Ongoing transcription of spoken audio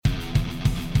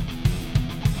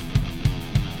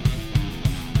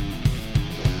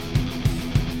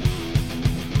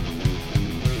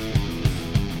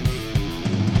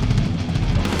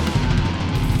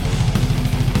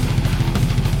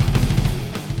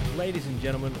Ladies and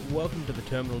gentlemen, welcome to the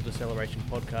Terminal Deceleration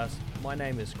Podcast. My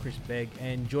name is Chris Begg,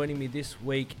 and joining me this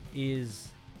week is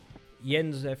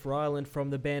Jens F. Ryland from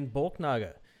the band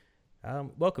Borknagar.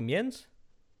 Welcome, Jens.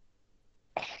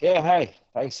 Yeah, hi.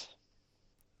 Thanks.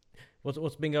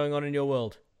 What's been going on in your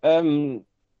world?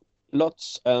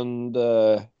 Lots and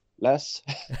less.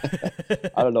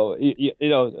 I don't know.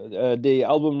 The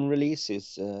album release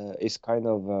is kind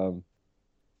of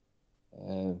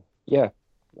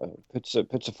puts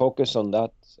a focus on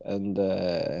that, and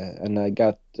I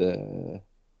got a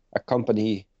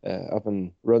company up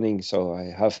and running, so I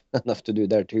have enough to do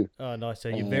there too. Oh, nice. So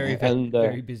you're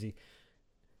very busy.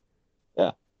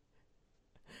 Yeah,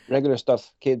 regular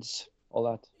stuff, kids, all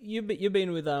that. You've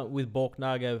been with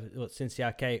Borknagar since the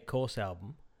Archaic Course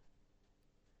album.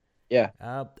 Yeah.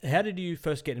 How did you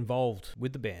first get involved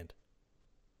with the band?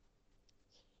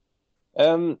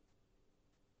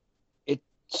 It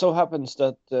so happens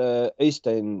that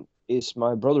Øystein is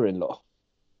my brother-in-law,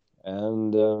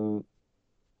 and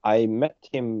I met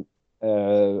him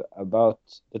about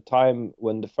the time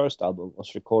when the first album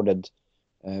was recorded,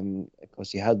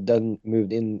 because he had then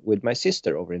moved in with my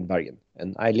sister over in Bergen,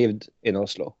 and I lived in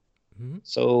Oslo. Mm-hmm.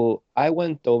 So I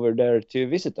went over there to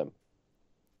visit them.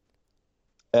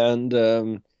 And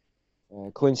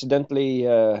coincidentally,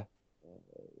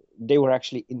 they were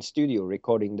actually in studio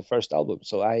recording the first album.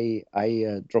 So I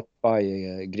dropped by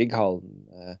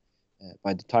Grieghallen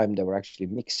by the time they were actually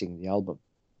mixing the album.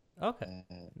 Okay,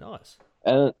 nice.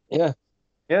 And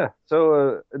yeah.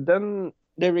 So then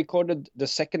they recorded the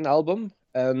second album,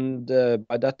 and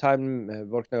by that time,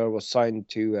 Borknagar was signed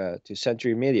to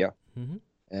Century Media. Mm-hmm.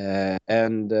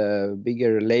 And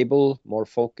bigger label, more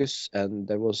focus, and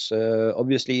there was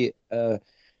obviously a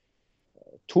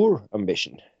tour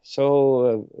ambition.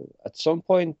 So at some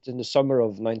point in the summer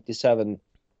of '97,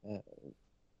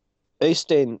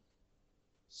 Øystein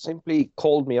simply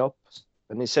called me up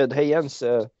and he said, "Hey Jens,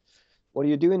 what are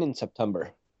you doing in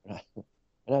September?"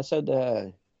 And I said,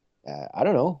 "I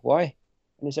don't know, why?"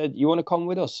 And he said, "You want to come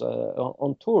with us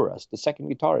on tour as the second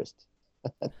guitarist?"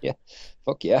 Yeah,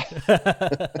 fuck yeah.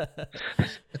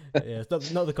 Yeah,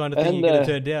 it's not the kind of thing you're going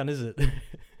to turn down, is it?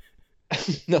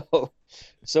 No.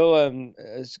 So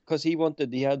because he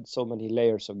had so many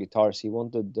layers of guitars, he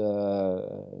wanted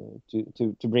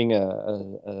to bring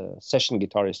a session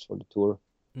guitarist for the tour.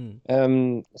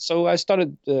 So I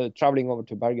started traveling over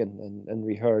to Bergen and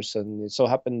rehearse, and it so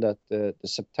happened that the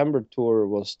September tour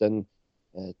was then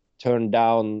turned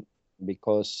down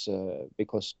because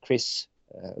Chris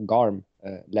Garm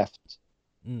left,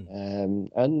 and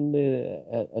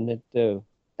it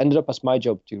ended up as my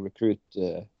job to recruit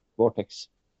Vortex.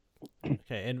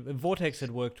 Okay, and Vortex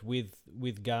had worked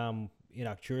with Garm in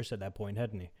Arcturus at that point,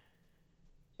 hadn't he?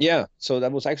 Yeah, so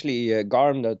that was actually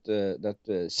Garm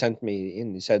that sent me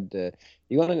in. He said,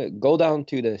 "You're gonna go down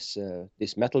to this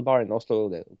metal bar in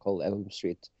Oslo called Elm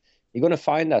Street. You're gonna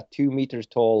find that 2 meters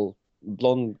tall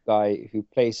blonde guy who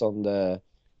plays on the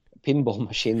pinball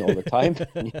machine all the time,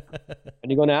 and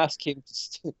you're gonna ask him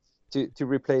to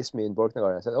replace me in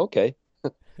Borknagar." I said, "Okay."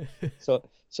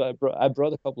 So I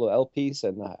brought a couple of LPs,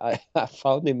 and I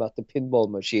found him at the pinball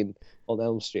machine on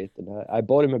Elm Street, and I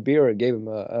bought him a beer and gave him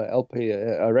a LP,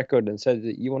 a record, and said,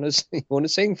 "You want to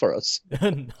sing for us?"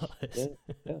 Nice.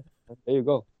 Yeah. There you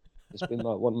go. It's been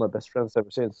one of my best friends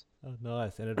ever since. Oh,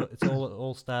 nice. And it's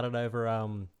all started over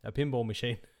a pinball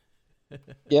machine.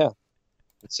 Yeah,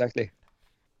 exactly.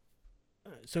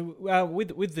 So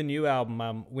with the new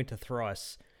album, Winter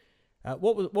Thrice,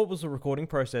 what was the recording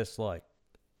process like?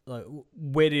 Like,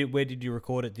 where did you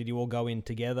record it? Did you all go in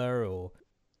together, or?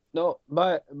 No,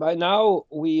 by now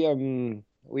we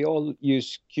all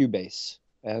use Cubase,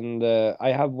 and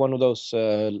I have one of those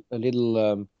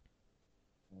little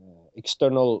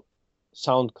external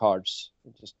sound cards.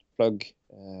 Just plug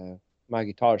my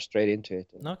guitar straight into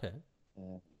it. Okay.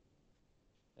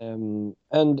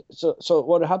 And so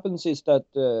what happens is that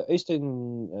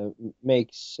Øystein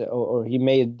makes, or he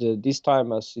made this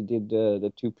time, as he did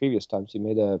the two previous times, he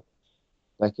made a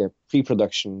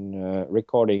pre-production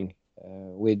recording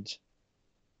with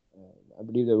I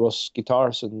believe there was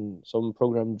guitars and some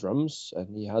programmed drums,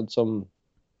 and he had some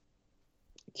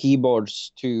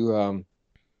keyboards to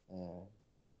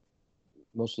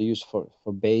mostly used for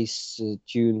bass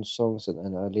tune songs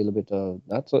and a little bit of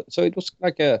that. So it was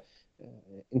like a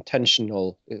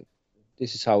intentional.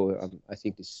 This is how I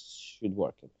think this should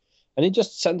work, and it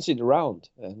just sends it around,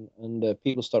 and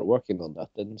people start working on that,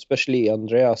 and especially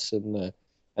Andreas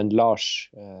and Lars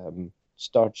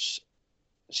starts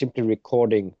simply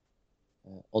recording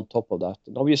on top of that.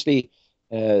 And obviously,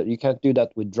 you can't do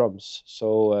that with drums.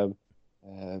 So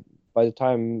by the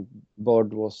time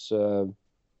Bård was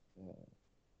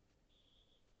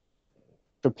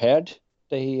prepared,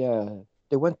 they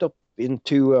went up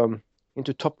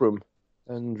into top room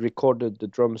and recorded the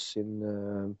drums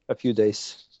in a few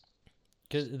days.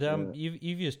 Because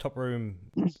you've used Top Room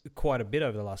quite a bit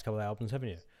over the last couple of albums, haven't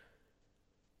you?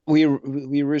 We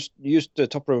used the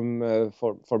top room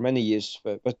for many years,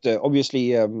 but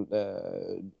obviously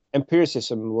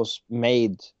Empiricism was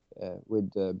made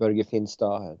with Børge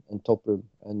Finstad and top room,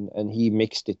 and he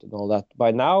mixed it and all that.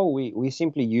 By now, we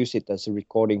simply use it as a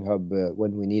recording hub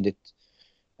when we need it.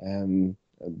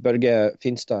 Børge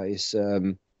Finstad is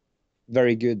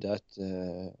very good at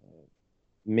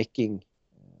mixing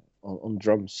on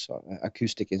drums,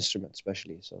 acoustic instruments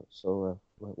especially. So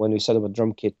when we set up a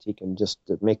drum kit, he can just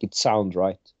make it sound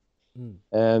right.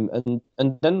 And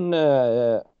then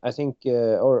I think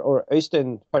or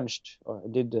Øystein punched or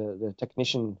did the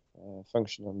technician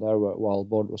function on there while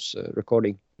Bård was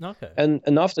recording. Okay.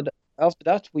 And after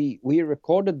that we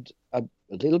recorded a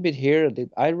little bit here.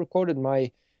 I recorded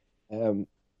my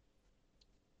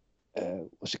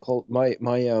what's it called? My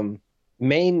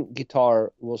main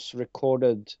guitar was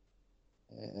recorded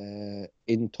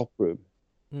in top room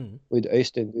with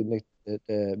Øystein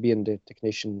being the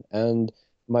technician, and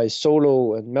my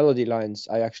solo and melody lines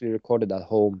I actually recorded at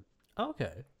home.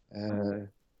 Okay.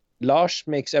 Lars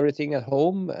makes everything at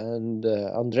home, and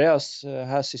Andreas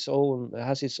has his own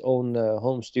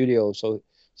home studio, so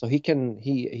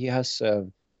he has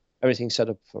everything set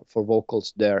up for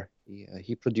vocals there.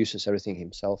 He produces everything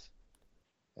himself.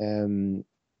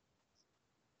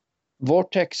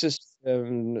 Vortex's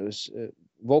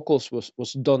vocals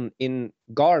was done in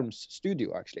Garm's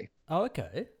studio actually. Oh,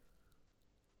 okay.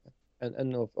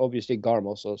 And obviously Garm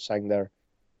also sang there.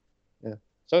 Yeah.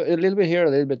 So a little bit here,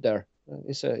 a little bit there.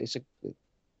 It's a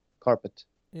carpet.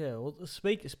 Yeah. Well,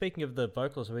 speaking of the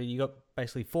vocals, I mean, you got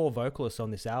basically 4 vocalists on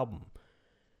this album.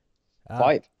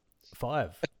 5.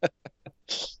 5.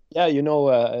 Yeah,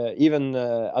 even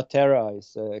Atera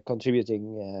is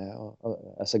contributing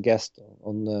as a guest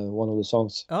on one of the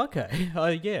songs. Okay. Oh,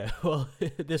 yeah. Well,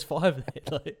 there's 5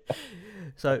 there.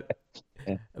 So,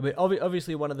 yeah. I mean,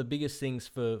 obviously, one of the biggest things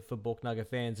for Borknagar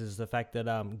fans is the fact that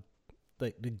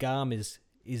the Garm is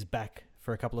back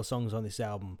for a couple of songs on this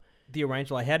album. The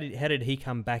arranger, like, how did he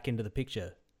come back into the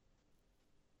picture?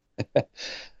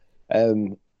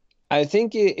 I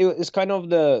think it's kind of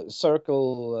the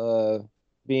circle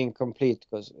being complete,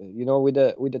 because with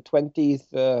the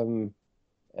 20th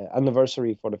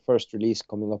anniversary for the first release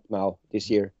coming up now this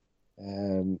year,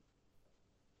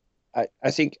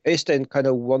 I think Øystein kind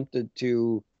of wanted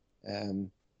to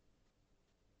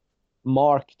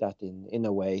mark that in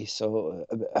a way. So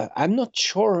I'm not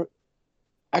sure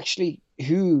actually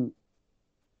who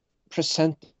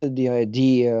presented the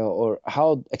idea or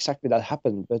how exactly that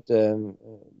happened, but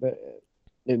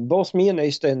both me and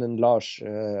Øystein and Lars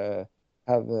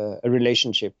have a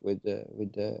relationship with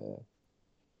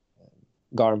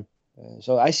Garm.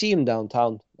 So I see him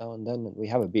downtown now and then, and we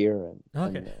have a beer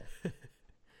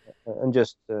and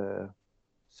just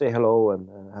say hello and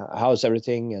how's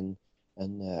everything, and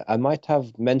I might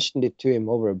have mentioned it to him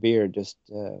over a beer. Just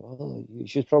well, you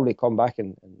should probably come back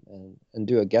and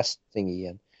do a guest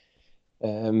thingy.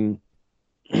 And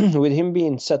with him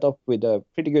being set up with a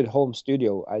pretty good home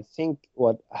studio, I think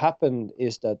what happened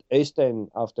is that Øystein,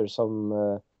 after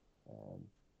some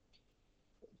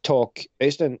talk,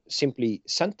 Øystein simply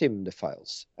sent him the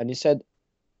files, and he said,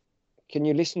 "Can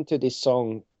you listen to this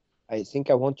song? I think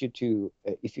I want you to,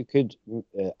 if you could,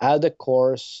 add a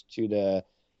chorus to the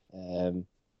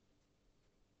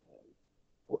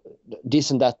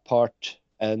this and that part."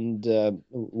 And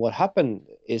what happened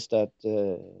is that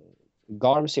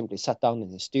Garm simply sat down in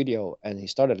his studio and he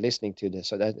started listening to this.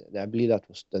 So that, I believe that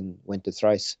was then Winter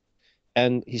Thrice,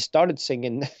 and he started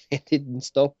singing. It didn't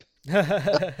stop.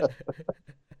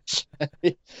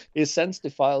 He sends the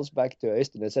files back to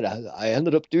Øystein and said, I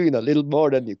ended up doing a little more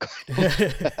than you kind of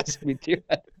asked me to.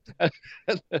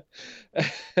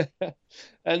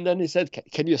 And then he said,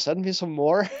 can you send me some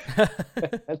more?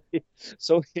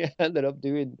 So he ended up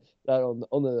doing that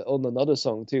on another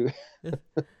song too.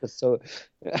 So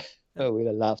we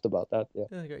laughed about that.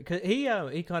 Yeah. Cause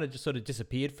he kind of just sort of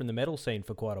disappeared from the metal scene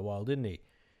for quite a while, didn't he?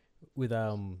 With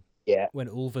when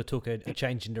Ulver took a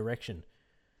change in direction.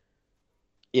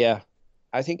 Yeah,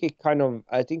 I think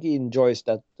he enjoys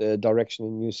that direction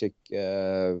in music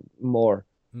more.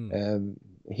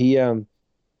 He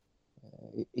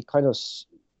kind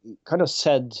of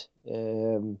said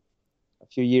a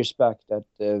few years back that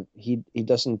he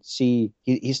doesn't see,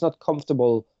 he's not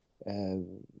comfortable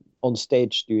on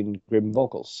stage doing grim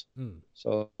vocals.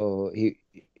 So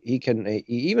he can he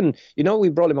even, we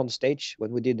brought him on stage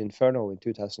when we did Inferno in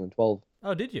 2012.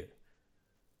 Oh, did you?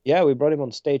 Yeah, we brought him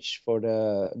on stage for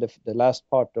the last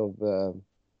part of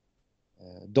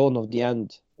Dawn of the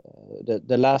End,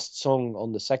 the last song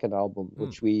on the second album,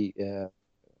 which we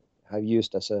have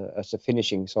used as a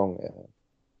finishing song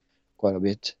quite a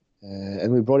bit.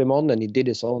 And we brought him on, and he did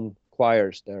his own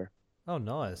choirs there. Oh,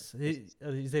 nice. Is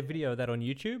there video of that on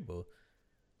YouTube? Or?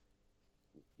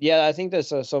 Yeah, I think there's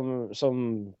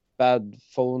some bad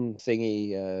phone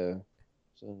thingy.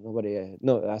 So nobody,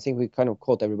 no, I think we kind of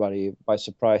caught everybody by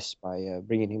surprise by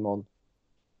bringing him on.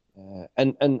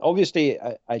 And obviously,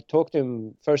 I talked to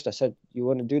him first. I said, "You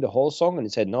want to do the whole song?" And he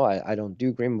said, "No, I don't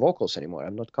do grim vocals anymore.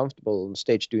 I'm not comfortable on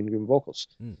stage doing grim vocals."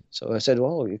 So I said,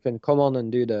 "Well, you can come on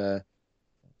and do the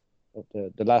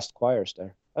last choirs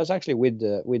there." I was actually with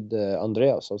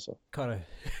Andreas also. Kind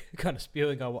of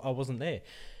spewing. I wasn't there.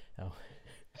 Oh.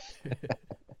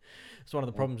 It's one of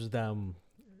the problems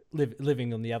with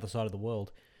living on the other side of the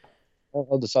world.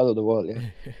 On the side of the world, yeah.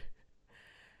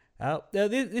 Now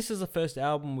this is the first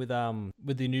album with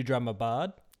the new drummer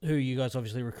Bard, who you guys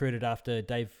obviously recruited after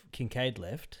Dave Kincaid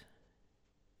left.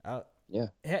 Yeah.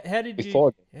 How did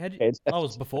before you? How did, oh, it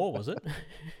was before, was it?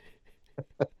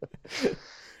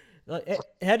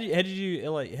 How did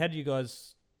you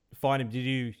guys find him? Did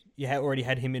you already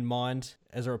had him in mind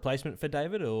as a replacement for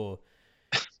David, or?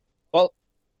 Well,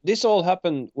 this all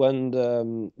happened when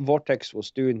Vortex was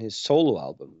doing his solo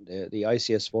album, the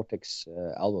ICS Vortex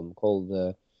album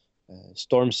called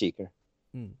Stormseeker.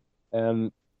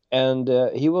 And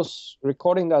he was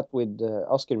recording that with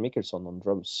Asger Mikkelson on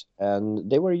drums, and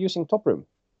they were using Top Room.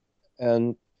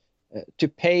 And to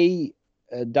pay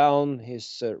down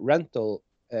his rental,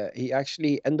 he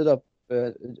actually ended up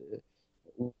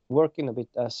working a bit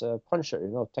as a puncher,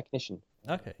 technician.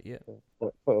 Okay, yeah.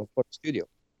 For the studio.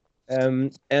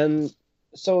 And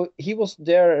so he was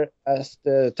there as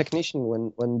the technician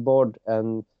when bored,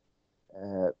 and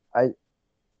I'm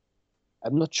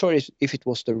not sure if it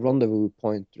was the Rendezvous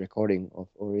Point recording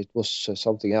or it was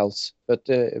something else, but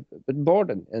bored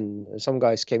and some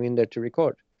guys came in there to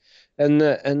record, and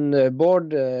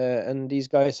bored and these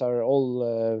guys are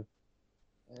all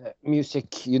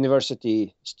music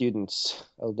university students.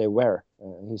 Well, they were.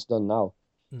 He's done now,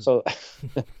 so.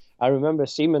 I remember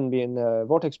Simon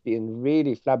Vortex being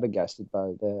really flabbergasted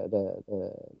by the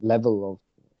level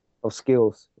of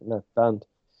skills in that band,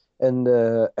 and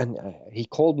he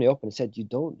called me up and said,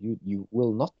 "You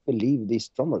will not believe this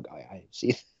drummer guy I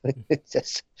see. It's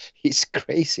just, he's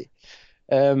crazy."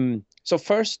 So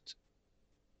first,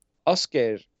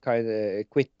 Asger kind of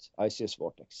quit ICS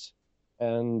Vortex,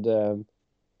 and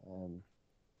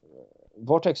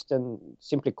Vortex then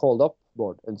simply called up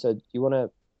Bård and said,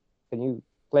 can you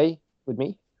play with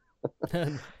me?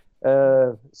 At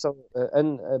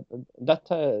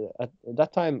that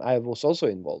time I was also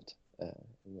involved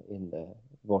in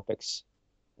Vortex.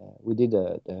 We did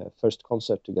the first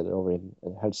concert together over in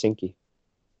Helsinki,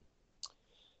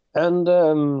 and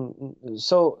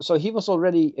so he was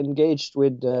already engaged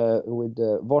with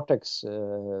Vortex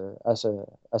as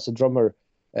a drummer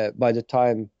by the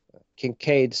time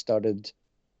Kincaid started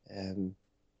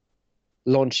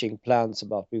launching plans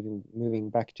about moving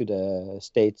back to the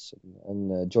States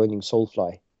and joining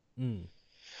Soulfly.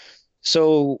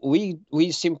 So we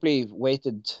simply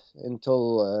waited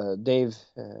until Dave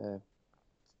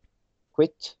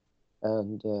quit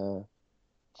and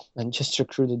just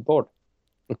recruited Bård.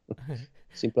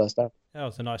 Simple as that. That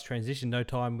was a nice transition. No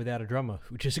time without a drummer,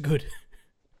 which is good.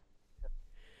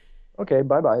 Okay,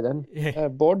 bye then. Yeah.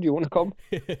 Bård, you want to come?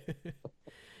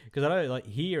 Because I know, like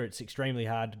here, it's extremely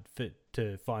hard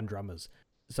to find drummers.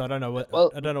 So I don't know what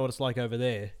it's like over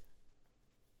there.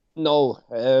 No,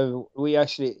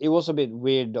 it was a bit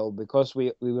weird though, because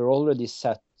we were already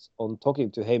set on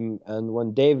talking to him, and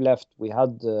when Dave left, we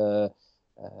had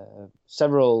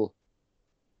several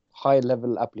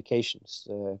high-level applications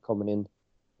coming in,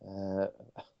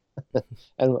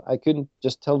 and I couldn't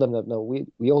just tell them that no,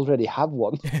 we already have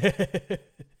one.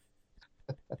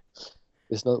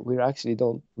 It's not.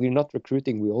 We're not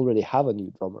recruiting. We already have a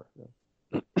new drummer.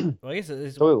 Well, I guess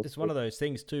it's one of those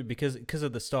things too, because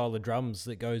of the style of drums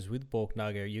that goes with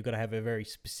Borknagar. You've got to have a very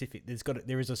specific.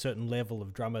 There is a certain level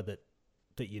of drummer that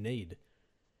you need.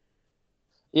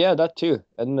 Yeah, that too.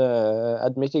 And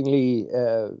admittingly,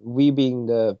 we being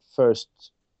the first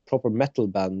proper metal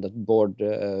band that Bård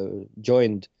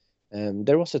joined,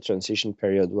 there was a transition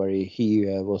period where he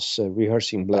was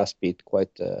rehearsing blast beat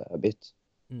quite a bit.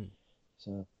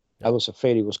 So I was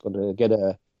afraid he was going to get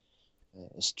a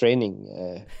straining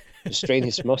to strain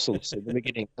his muscles in the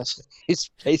beginning. His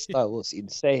play style was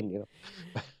insane, you know.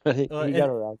 But Well, he got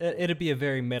around to it. it'd be a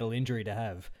very metal injury to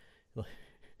have.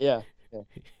 Yeah,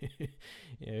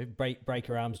 yeah. Break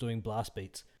your arms doing blast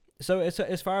beats. So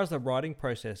as far as the writing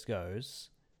process goes,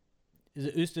 is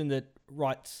it Houston that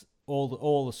writes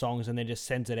all the songs and then just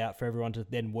sends it out for everyone to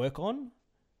then work on?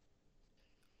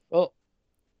 Well,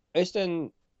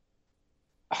 Øystein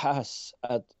has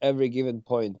at every given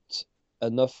point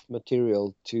enough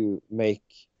material to make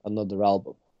another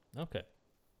album. Okay.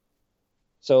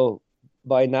 So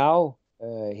by now,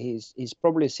 he's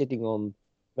probably sitting on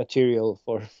material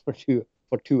for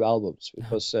two albums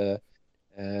because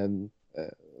um, uh,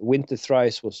 Winter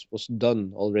Thrice was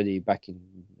done already back in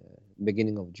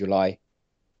beginning of July.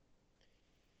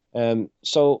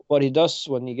 So what he does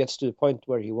when he gets to the point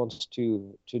where he wants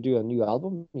to do a new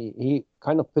album, he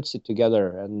kind of puts it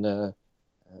together and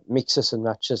mixes and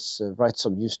matches, writes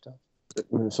some new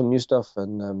stuff,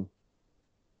 and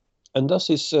does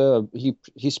his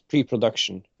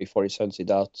pre-production before he sends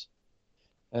it out.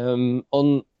 On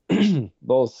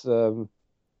both on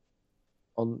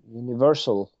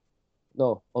Universal,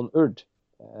 no, on Urd.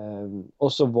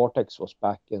 Also, Vortex was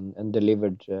back and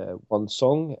delivered one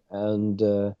song, and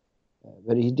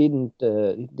but he didn't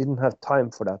have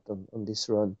time for that on this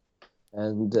run.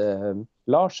 And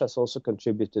Lars has also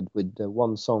contributed with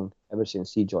one song ever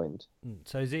since he joined.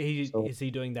 So is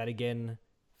he doing that again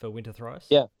for Winter Thrice?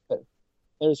 Yeah,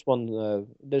 there's one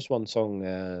song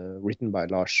written by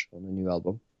Lars on the new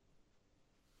album.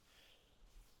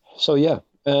 So yeah,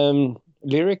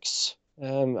 lyrics.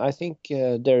 I think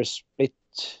they're split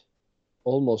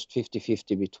almost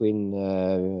 50-50 between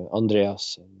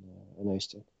Andreas and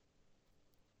Øystein.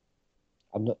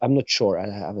 I'm not sure. I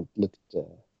haven't looked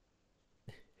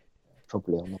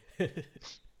properly on that.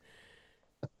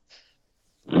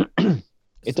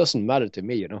 It doesn't matter to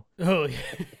me, you know. Oh,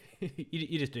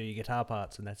 you just do your guitar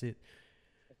parts and that's it.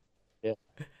 Yeah.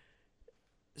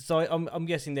 So I'm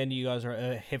guessing then you guys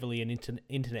are heavily an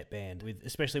internet band,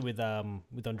 especially with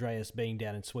Andreas being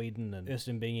down in Sweden and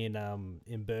Øystein being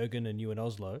in Bergen and you in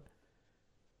Oslo.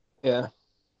 Yeah.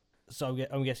 So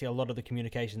I'm guessing a lot of the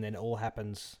communication then all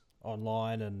happens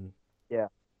online and yeah.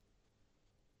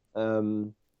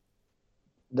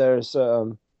 There's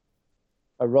a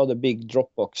rather big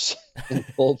Dropbox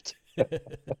involved.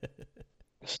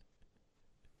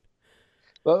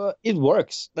 Well, it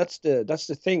works. That's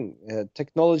the thing.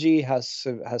 Technology has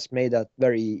made that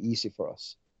very easy for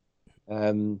us.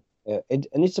 And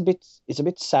it's a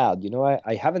bit sad, you know.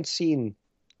 I haven't seen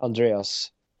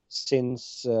Andreas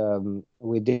since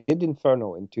we did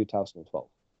Inferno in 2012.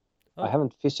 Oh. I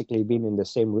haven't physically been in the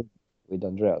same room with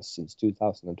Andreas since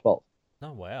 2012.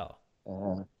 Oh wow.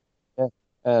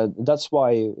 That's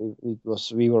why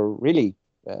we were really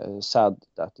sad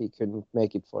that he couldn't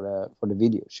make it for the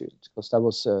video shoot, because that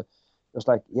was it was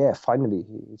like, yeah, finally,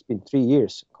 it's been 3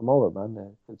 years. Come over,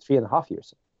 man. 3.5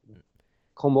 years.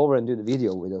 Come over and do the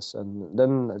video with us. And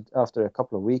then after a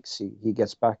couple of weeks, he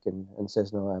gets back and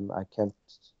says, no, I can't.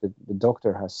 The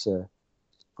doctor has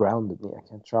grounded me. I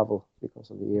can't travel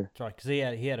because of the ear. That's right, because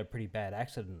he had a pretty bad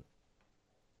accident.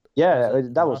 Yeah,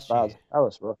 that was bad. Year? That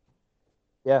was rough.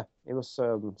 Yeah, it was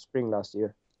spring last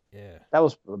year. Yeah. That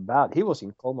was bad. He was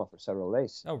in coma for several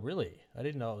days. Oh, really? I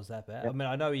didn't know it was that bad. Yeah. I mean,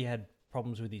 I know he had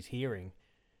problems with his hearing.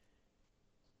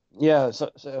 Yeah,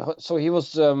 so he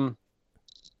was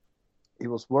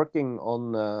working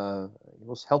on he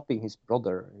was helping his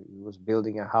brother. He was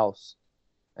building a house,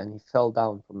 and he fell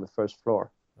down from the first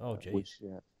floor. Oh, geez. Which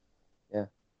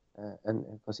and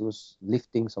because he was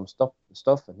lifting some stuff,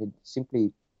 and he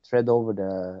simply tread over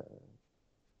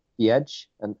the edge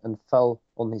and fell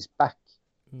on his back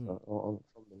on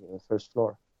from the first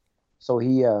floor. So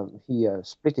he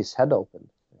split his head open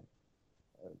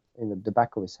in the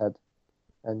back of his head,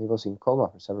 and he was in coma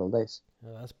for several days.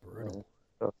 Oh, that's brutal.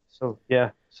 So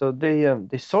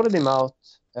they sorted him out,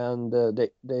 and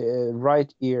the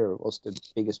right ear was the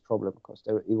biggest problem because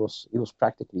he was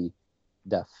practically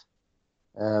deaf.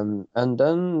 And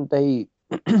then they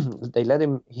they let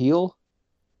him heal,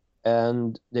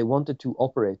 and they wanted to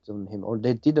operate on him, or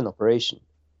they did an operation.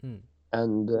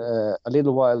 And a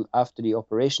little while after the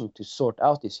operation, to sort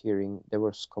out his hearing, there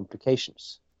was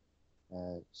complications.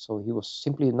 So he was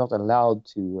simply not allowed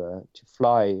to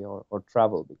fly or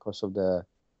travel because of the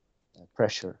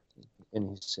pressure in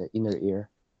his inner ear.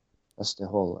 That's the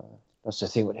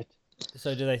thing with it.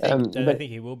 So do they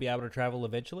think he will be able to travel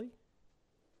eventually?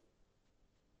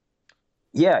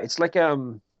 Yeah, it's like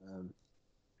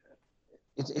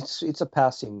it's a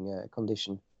passing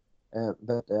condition,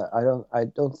 but I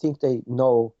don't think they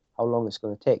know how long it's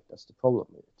going to take. That's the problem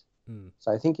with it. Mm.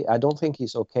 So I don't think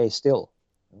he's okay still,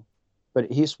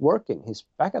 but he's working. He's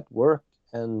back at work,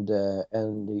 and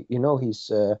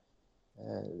he's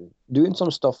doing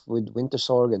some stuff with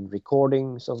Wintersorg and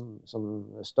recording some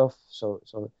stuff. So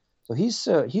he's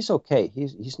okay.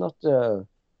 He's not.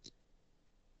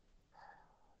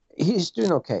 He's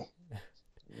doing okay.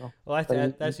 Well,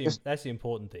 But that's the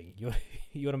important thing. You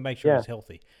want to make sure yeah, he's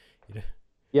healthy. You know?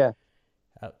 yeah,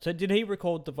 So did he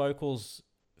record the vocals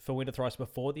for Winter Thrice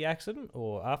before the accident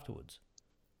or afterwards?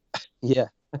 yeah.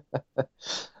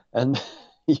 And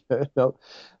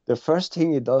the first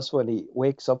thing he does when he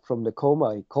wakes up from the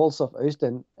coma, he calls up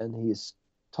Øystein, and he's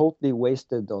totally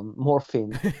wasted on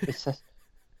morphine. He says,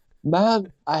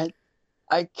 "Man, I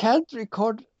can't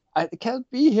record. I can't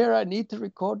be here. I need to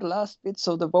record the last bits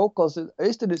of the vocals." And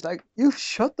Øystein is like, "You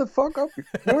shut the fuck up.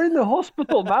 You're in the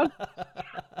hospital, man.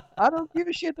 I don't give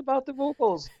a shit about the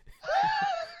vocals."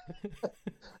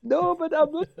 "No, but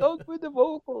I'm not done with the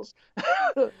vocals."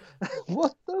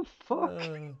 What the fuck?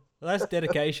 That's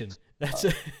dedication. That's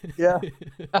Yeah,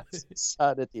 that's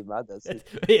insanity, man. That's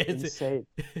yeah, insane.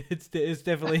 It's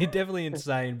definitely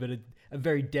insane, but a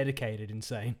very dedicated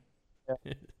insane.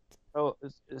 Yeah.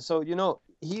 So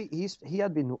he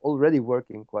had been already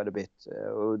working quite a bit,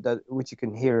 which you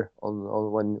can hear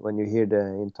on when you hear the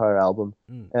entire album,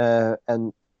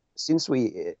 and since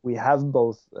we have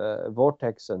both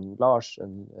Vortex and Lars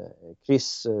and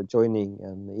Chris joining,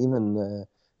 and even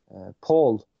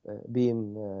Paul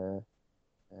being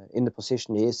in the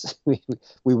position he is,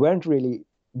 we weren't really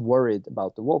worried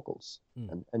about the vocals,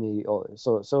 and he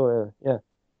yeah.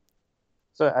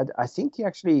 So I think he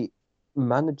actually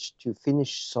managed to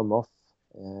finish some off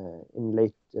in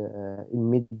mid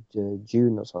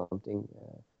June or something,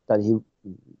 that he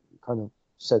kind of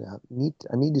said, I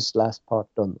need this last part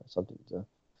done or something. So,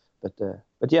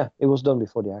 but yeah, it was done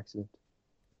before the accident.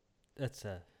 That's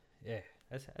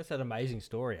that's an amazing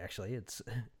story. Actually, it's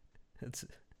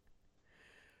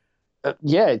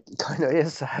yeah, it kind of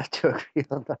is. I have to agree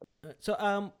on that.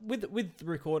 So with the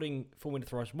recording for Winter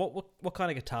Thrice, what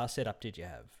kind of guitar setup did you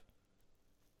have?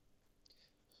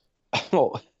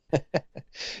 Oh,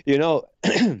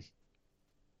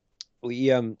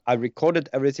 I recorded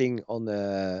everything on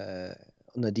a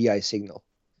DI signal,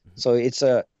 so it's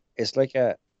like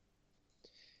I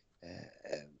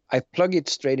plug it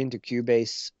straight into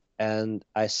Cubase, and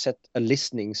I set a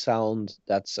listening sound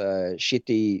that's a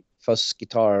shitty fuzz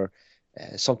guitar,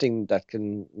 something that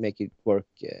can make it work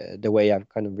the way I've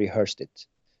kind of rehearsed it,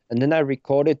 and then I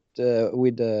record it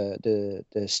with the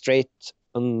straight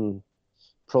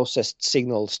processed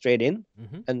signal straight in,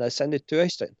 and I send it to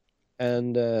Øystein,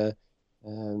 and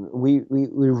we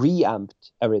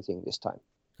reamped everything this time.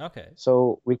 Okay.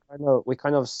 So we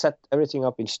kind of set everything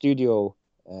up in studio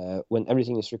when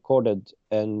everything is recorded,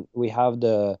 and we have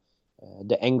the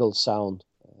angle sound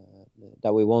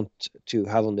that we want to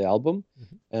have on the album,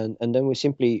 and then we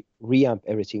simply reamp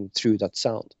everything through that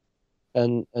sound,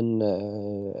 and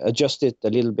adjust it a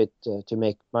little bit to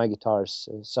make my guitars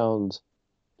sound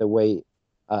the way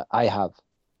I have,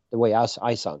 the way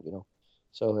I sound,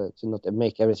 so to not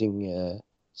make everything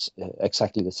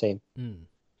exactly the same.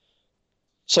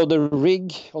 So the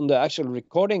rig on the actual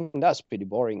recording, that's pretty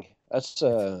boring. That's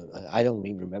I don't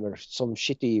even remember, some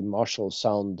shitty Marshall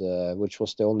sound, which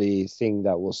was the only thing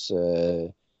that was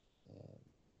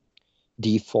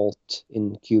default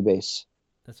in Cubase.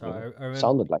 That's right. I remember,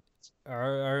 sounded like it.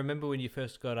 I remember when you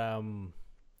first got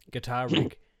Guitar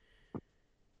Rig,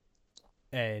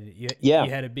 and you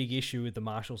had a big issue with the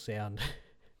Marshall sound.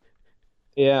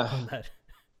 Yeah. On that.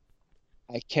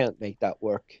 I can't make that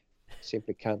work.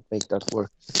 Simply can't make that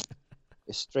work.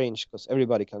 It's strange because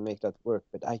everybody can make that work,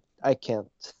 but I can't.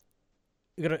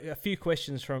 We got a few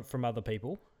questions from other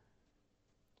people.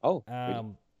 Oh,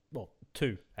 really? Well,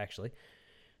 two actually.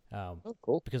 Oh,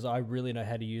 cool. Because I really know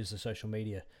how to use the social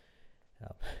media.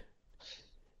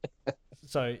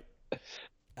 So,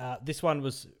 this one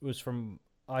was from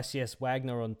ICS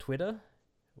Wagner on Twitter.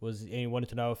 He wanted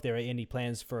to know if there are any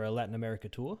plans for a Latin America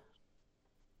tour.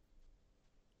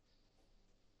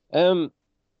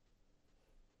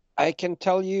 I can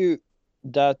tell you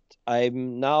that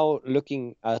I'm now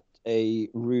looking at a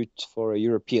route for a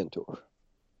European tour.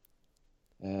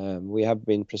 We have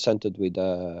been presented with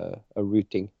a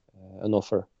routing, an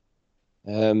offer.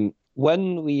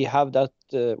 When we have that,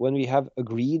 when we have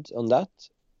agreed on that,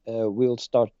 we'll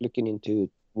start looking into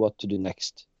what to do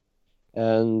next.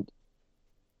 And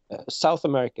South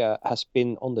America has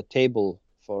been on the table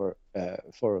for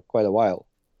quite a while.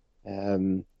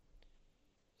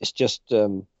 It's just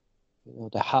the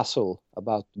hassle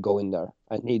about going there.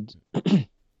 I need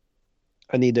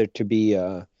there to be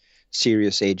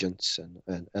serious agents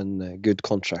and good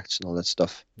contracts and all that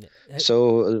stuff. Yeah.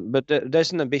 So, but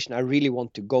there's an ambition. I really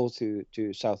want to go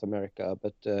to South America,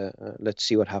 but let's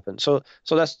see what happens. So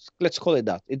let's call it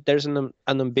that. There's an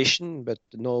ambition, but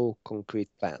no concrete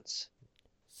plans.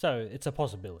 So it's a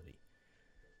possibility.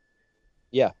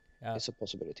 Yeah, it's a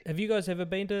possibility. Have you guys ever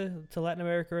been to Latin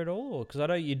America at all? Because I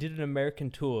know you did an American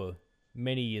tour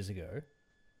many years ago.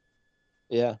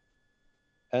 Yeah,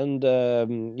 and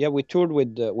yeah, we toured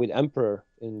with Emperor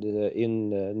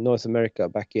in North America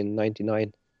back in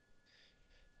 '99,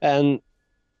 and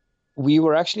we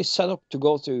were actually set up to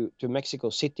go to Mexico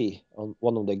City on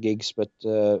one of the gigs, but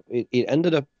it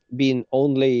ended up being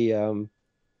only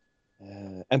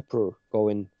Emperor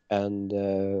going, and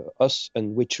us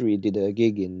and Witchery did a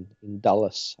gig in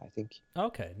Dallas, I think.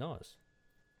 Okay, nice.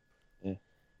 Yeah.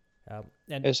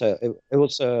 And It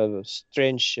was a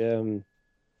strange. It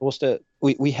was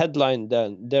we headlined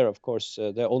there, of course,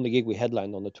 the only gig we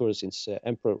headlined on the tour since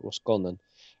Emperor was gone,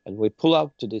 and we pull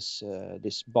out to this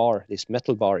bar, this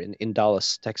metal bar in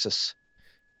Dallas, Texas,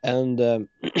 and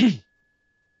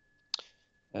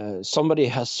somebody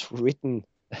has written,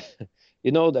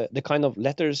 you know, the kind of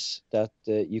letters that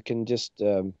you can just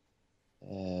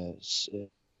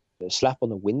slap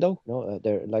on a window. You know,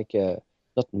 they're like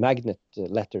not magnet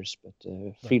letters, but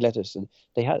free letters, and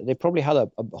they probably had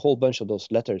a whole bunch of those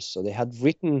letters. So they had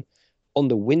written on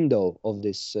the window of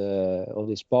this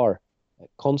bar,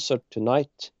 concert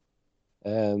tonight,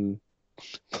 Bork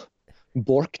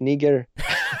nigger.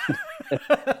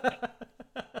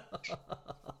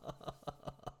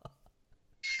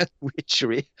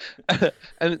 Witchery.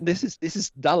 And this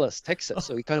is Dallas, Texas.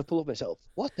 So we kind of pull up myself.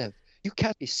 What the? You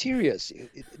can't be serious.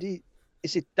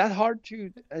 Is it that hard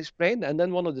to explain? And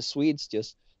then one of the Swedes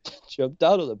just jumped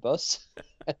out of the bus,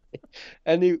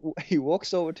 and he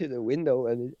walks over to the window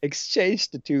and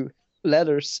exchanged the two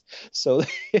letters. So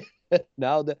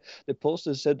now the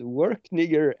poster said "work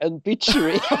nigger" and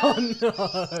 "bitchery." Oh no.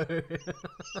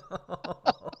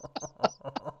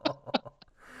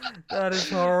 That is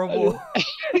horrible.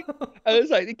 And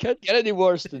it's like, it can't get any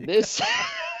worse than this.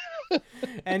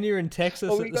 And you're in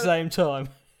Texas at the same time.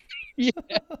 Yeah,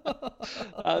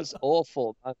 that's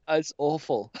awful. That's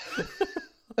awful.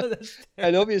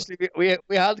 And obviously, we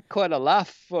had quite a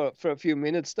laugh for a few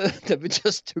minutes. That we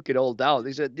just took it all down.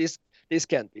 They said, "This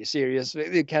can't be serious.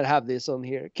 We can't have this on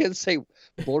here. Can't say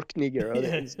Bork nigger.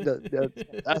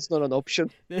 That's not an option."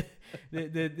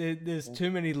 There's too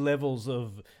many levels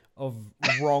of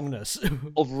wrongness.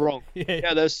 Of wrong.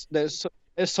 Yeah, there's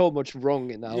so much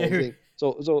wrong in that whole thing.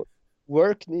 So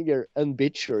work nigger and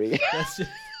bitchery.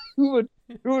 Who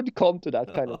would come to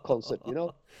that kind of concept? You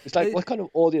know, it's like, what kind of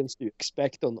audience do you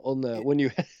expect on when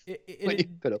you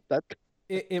put up that?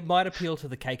 It might appeal to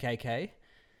the KKK.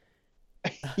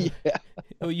 Yeah.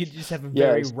 Or you just have a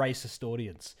very racist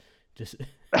audience. Just.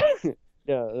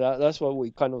 Yeah, that's what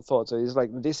we kind of thought. So it's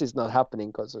like, this is not happening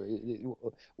because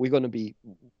we're gonna be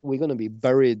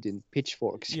buried in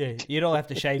pitchforks. Yeah, you'd all have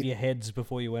to shave your heads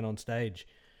before you went on stage.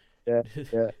 Yeah.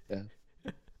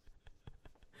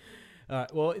 All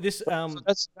right. Well, this So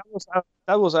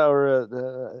that was our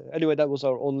anyway. That was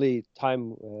our only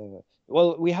time.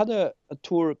 Well, we had a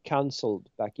tour cancelled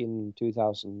back in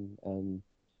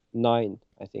 2009,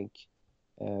 I think,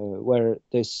 where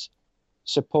this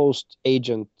supposed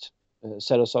agent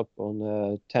set us up on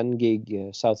a 10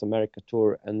 gig South America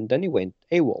tour, and then he went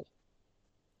AWOL.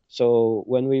 So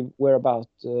when we were about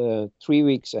 3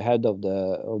 weeks ahead of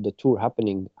the tour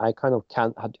happening, I kind of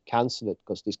had to cancel it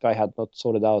because this guy had not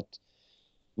sorted out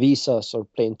visas or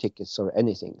plane tickets or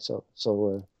anything. So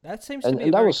that seems to be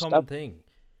a very common thing.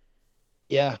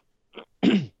 Yeah.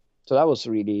 So that was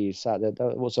really sad.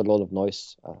 That was a lot of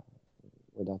noise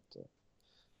with that.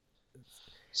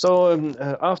 So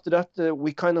after that,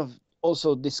 we kind of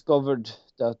also discovered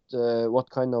that what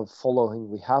kind of following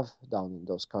we have down in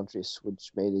those countries,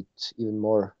 which made it even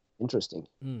more interesting.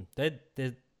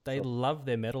 They love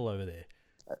their metal over there.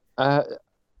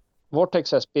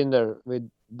 Vortex has been there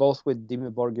both with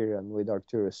Dimmu Borgir and with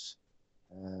Arcturus,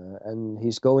 and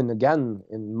he's going again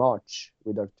in March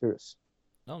with Arcturus.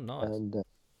 Oh, nice.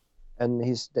 And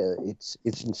it's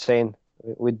insane.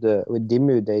 With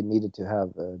Dimmu, they needed to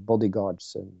have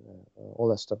bodyguards and all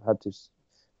that stuff. Had to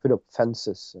put up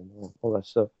fences and all that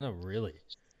stuff. Oh, really?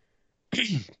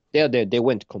 Yeah, they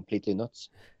went completely nuts.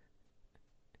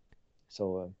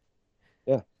 So,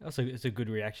 yeah. Also, it's a good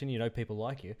reaction. You know, people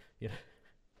like you. Yeah.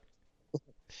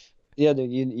 Yeah,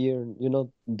 you're not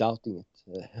doubting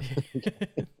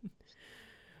it.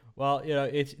 Well, you know,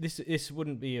 this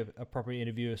wouldn't be a proper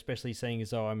interview, especially seeing as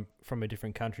though I'm from a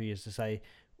different country, is to say,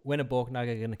 when are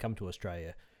Borknagar going to come to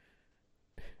Australia?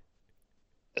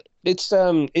 It's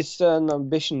an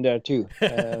ambition there too.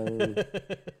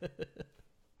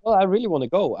 Well, I really want to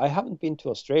go. I haven't been to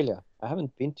Australia. I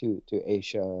haven't been to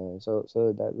Asia. So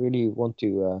I really want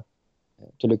to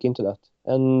look into that.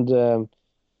 And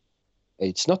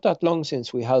it's not that long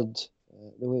since we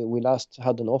last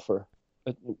had an offer.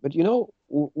 But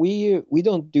we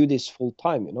don't do this full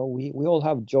time. We all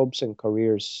have jobs and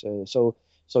careers. So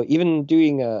even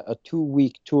doing a 2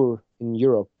 week tour in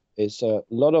Europe is a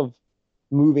lot of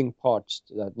moving parts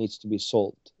that needs to be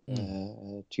solved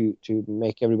to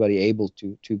make everybody able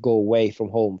to go away from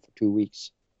home for 2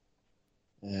 weeks.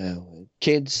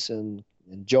 Kids and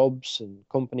jobs and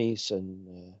companies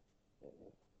and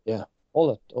yeah,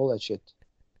 all that shit.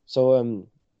 So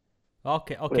I'll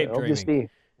keep dreaming. obviously,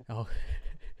 Oh.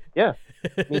 yeah,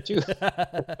 me too.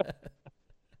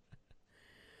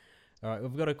 All right,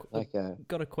 we've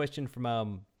got a question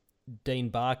from Dean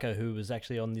Barker, who was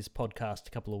actually on this podcast a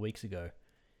couple of weeks ago,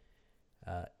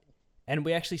 and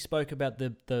we actually spoke about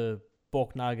the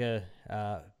Borknagar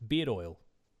beard oil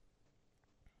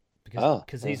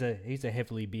because he's a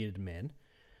heavily bearded man,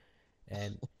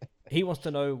 and he wants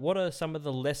to know what are some of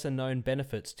the lesser known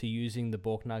benefits to using the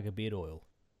Borknagar beard oil.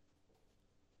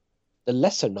 The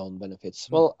lesser known benefits.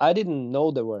 Well, I didn't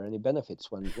know there were any benefits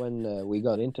when we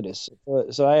got into this.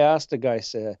 So I asked the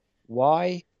guys,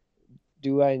 why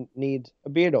do I need a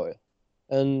beard oil?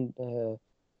 And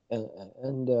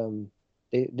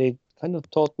they kind of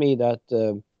taught me that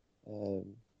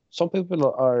some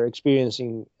people are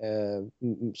experiencing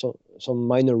some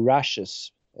minor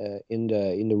rashes in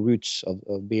the roots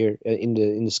of beard in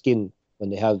the skin when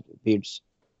they have beards.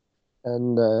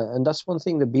 And that's one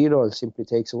thing the beard oil simply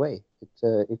takes away.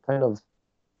 It kind of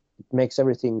makes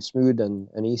everything smooth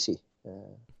and easy.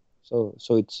 So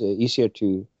it's easier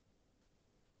to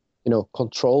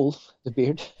control the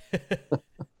beard.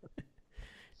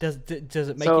 Does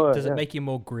it make you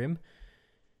more grim?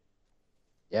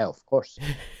 Yeah, of course,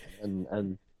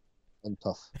 and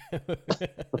tough.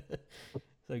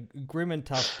 So grim and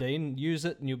tough, Dean. Use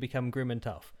it, and you'll become grim and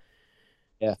tough.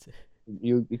 Yeah.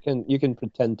 You can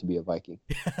pretend to be a Viking.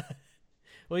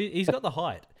 Well, he's got the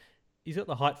height. He's got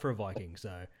the height for a Viking,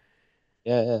 so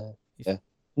yeah.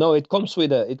 No, it comes with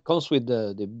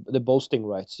the boasting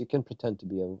rights. You can pretend to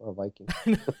be a Viking.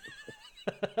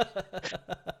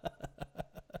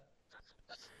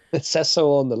 It says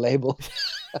so on the label.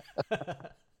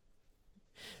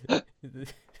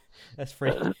 That's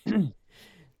free.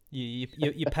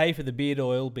 You pay for the beard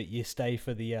oil, but you stay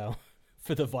for the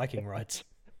Viking rights.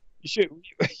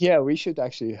 We should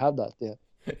actually have that. Yeah,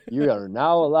 you are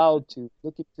now allowed to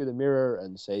look into the mirror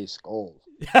and say "Skål."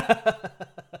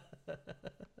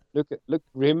 Look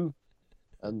grim,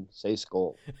 and say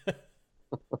 "Skål."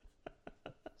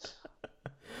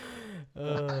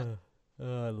 I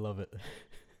love it.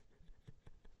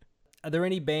 Are there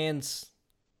any bands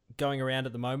going around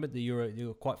at the moment that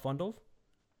you're quite fond of?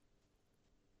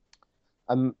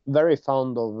 I'm very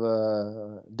fond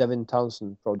of Devin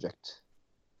Townsend project.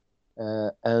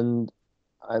 And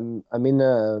I'm in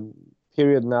a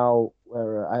period now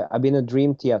where I've been a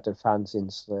Dream Theater fan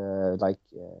since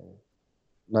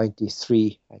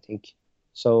 '93, I think.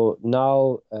 So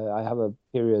now I have a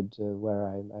period where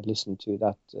I listen to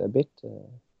that a bit,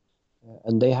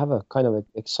 and they have a kind of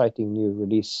exciting new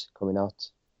release coming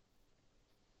out.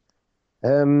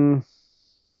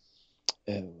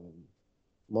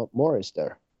 More is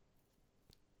there?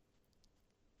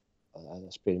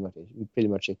 That's pretty much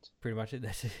it. Pretty much it.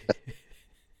 That's it.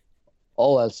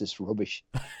 All else is rubbish.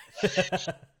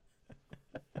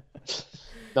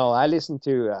 No, I listen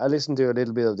to a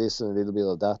little bit of this and a little bit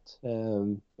of that,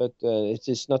 but it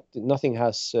is nothing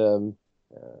has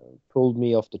pulled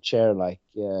me off the chair like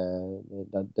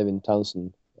that Devin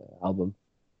Townsend album.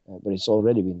 But it's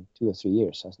already been 2 or 3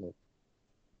 years, hasn't it?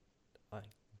 I'm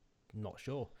not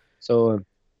sure. So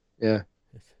yeah.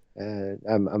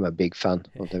 I'm a big fan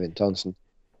of Devin Townsend.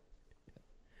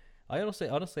 I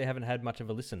honestly haven't had much of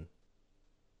a listen.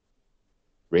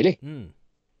 Really?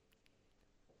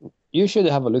 You should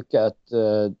have a look at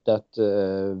that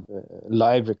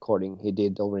live recording he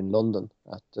did over in London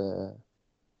at the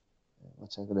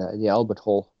Albert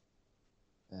Hall,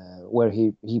 where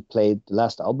he played the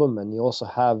last album, and you also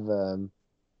have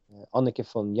Anneke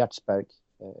von Gjertsberg,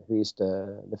 who is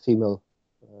the female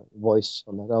voice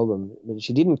on that album.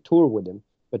 She didn't tour with him,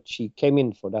 but she came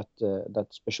in for that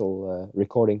special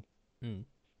recording.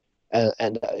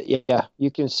 And you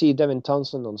can see Devin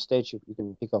Townsend on stage. You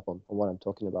can pick up on what I'm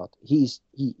talking about. He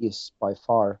is by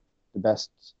far the best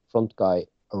front guy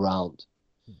around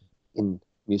in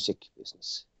music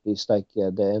business. He's like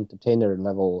the entertainer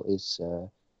level is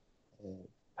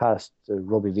past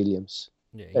Robbie Williams.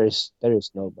 Yeah, There is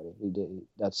nobody.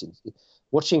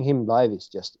 Watching him live is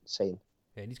just insane.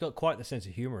 yeah, and he's got quite the sense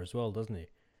of humor as well, doesn't he?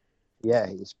 Yeah,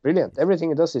 he's brilliant. Everything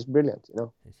he does is brilliant.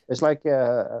 It's like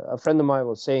a friend of mine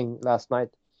was saying last night.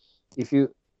 If he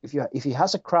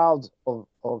has a crowd of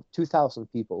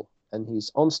 2,000 people and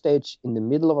he's on stage in the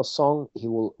middle of a song, he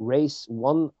will raise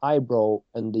one eyebrow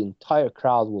and the entire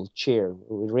crowd will cheer,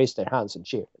 will raise their hands and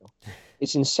cheer.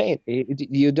 It's insane.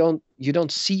 You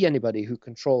don't see anybody who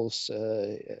controls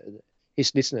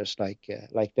his listeners like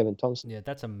Devin Townsend. Yeah,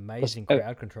 that's amazing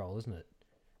crowd control, isn't it?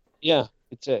 Yeah,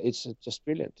 it's just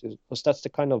brilliant because that's the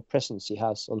kind of presence he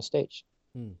has on stage.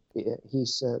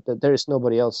 There is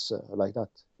nobody else like that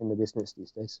in the business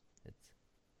these days.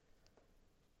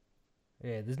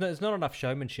 There's not enough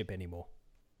showmanship anymore.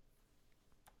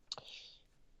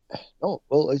 Oh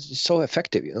well, it's so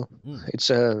effective, It's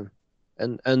and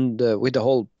with the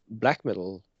whole black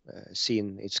metal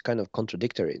scene, it's kind of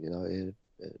contradictory,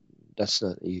 that's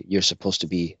not, you're supposed to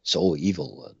be so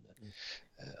evil. And,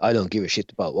 I don't give a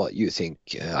shit about what you think.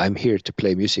 I'm here to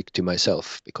play music to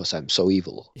myself because I'm so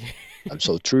evil. I'm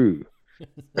so true.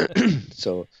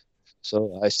 So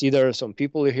I see there are some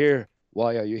people here.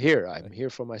 Why are you here? I'm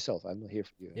here for myself. I'm not here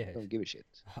for you. Yeah. I don't give a shit.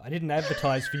 I didn't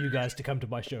advertise for you guys to come to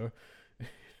my show.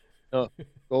 No,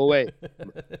 go away.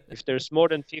 If there's more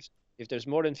than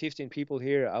 15 people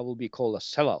here, I will be called a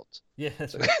sellout. Yeah,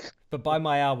 that's right. But buy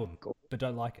my album, but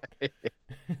don't like it.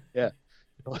 Yeah.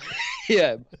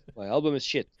 Yeah, my album is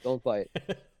shit. Don't buy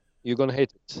it. You're gonna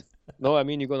hate it. No, I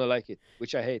mean you're gonna like it,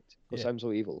 which I hate because I'm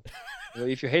so evil.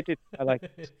 If you hate it, I like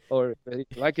it, or if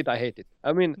you like it, I hate it.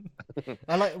 I mean,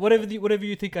 I like whatever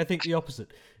you think. I think the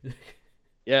opposite.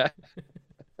 Yeah,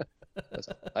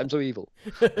 I'm so evil.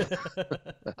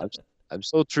 I'm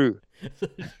so true. So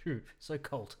true. So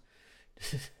cold.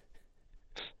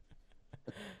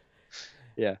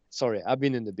 Yeah, sorry, I've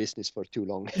been in the business for too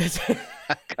long.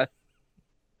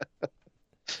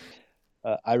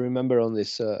 I remember on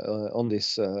this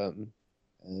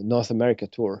North America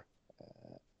tour,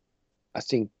 I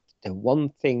think the one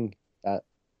thing that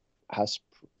has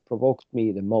provoked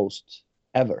me the most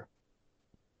ever,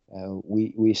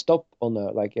 we stopped on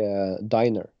a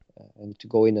diner and to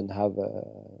go in and have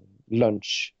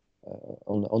lunch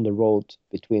on the road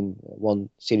between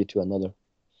one city to another.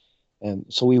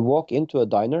 So we walk into a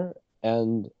diner,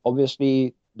 and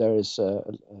obviously there is a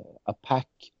pack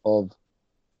of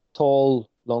tall,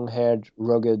 long-haired,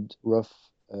 rugged, rough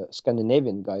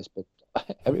Scandinavian guys, but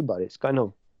everybody's kind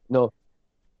of,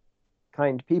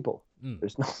 kind people.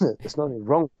 There's nothing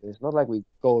wrong. It's not like we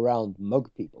go around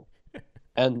mug people.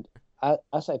 And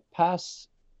as I pass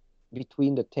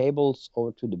between the tables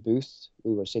over to the booth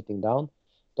we were sitting down,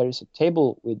 there is a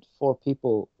table with 4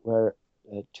 people where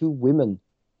 2 women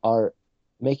are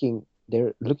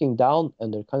they're looking down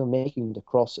and they're kind of making the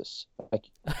crosses,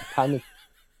 like panically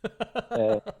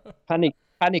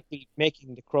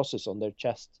making the crosses on their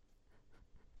chest.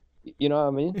 You know what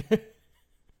I mean?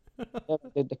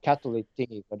 the Catholic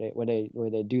thingy where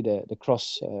they do the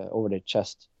cross over their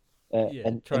chest.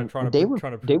 Trying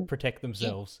to protect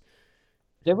themselves.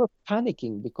 They were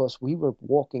panicking because we were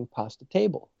walking past the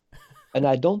table, and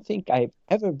I don't think I've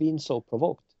ever been so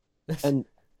provoked. And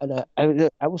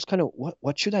I was kind of,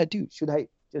 what should I do? Should I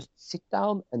just sit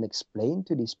down and explain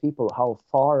to these people how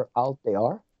far out they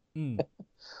are?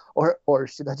 Or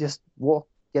should I just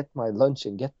get my lunch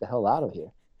and get the hell out of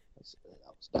here?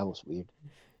 That was weird.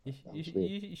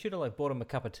 You should have bought them a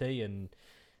cup of tea and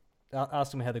asked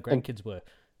them how the grandkids were.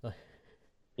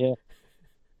 Yeah,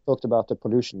 talked about the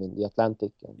pollution in the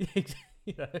Atlantic. And...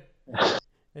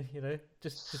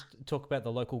 just talk about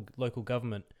the local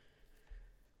government.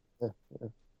 Yeah.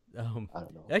 I don't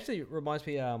know. Actually, it reminds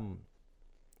me. I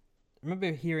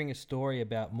remember hearing a story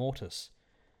about Mortis.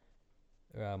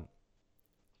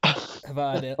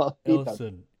 Havard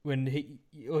Ellison, when he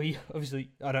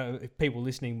obviously, I don't know if people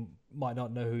listening might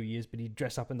not know who he is, but he'd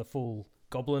dress up in the full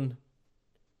goblin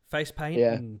face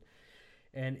paint,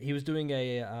 and he was doing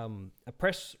a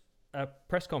press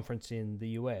conference in the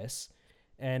US,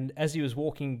 and as he was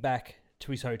walking back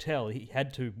to his hotel, he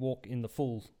had to walk in the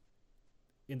full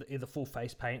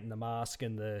face paint and the mask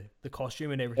and the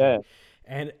costume and everything. Yeah.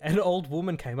 And an old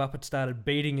woman came up and started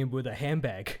beating him with a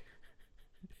handbag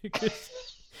because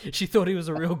she thought he was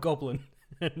a real goblin.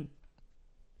 So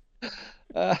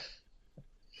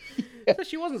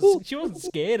she wasn't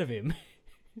scared of him.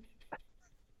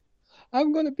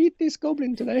 I'm gonna beat this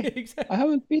goblin today. Exactly. I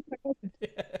haven't beat my goblin.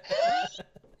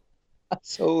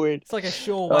 That's so weird. It's like a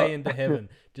sure way into heaven.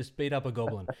 Just beat up a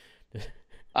goblin.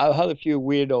 I've had a few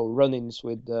weirdo run-ins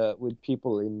with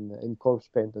people in corpse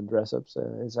paint and dress-ups.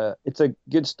 It's a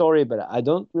good story, but I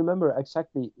don't remember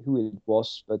exactly who it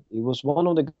was. But it was one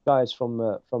of the guys from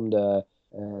the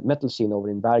metal scene over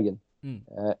in Bergen, Mm.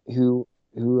 who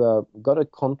got a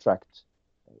contract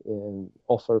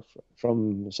offer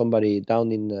from somebody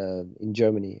down in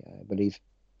Germany, I believe.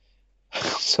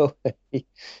 So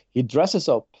he dresses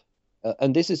up,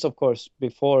 and this is of course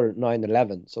before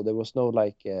 9/11, so there was no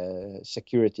like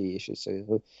security issues.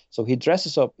 So he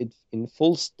dresses up in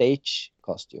full stage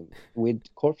costume with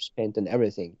corpse paint and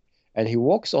everything, and he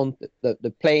walks on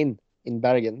the plane in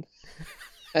Bergen,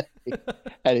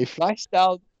 and he flies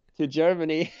down to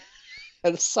Germany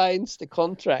and signs the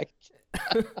contract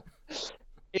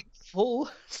in full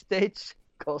stage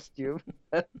costume,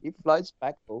 and he flies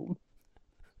back home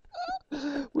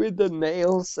with the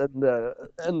nails and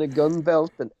the gun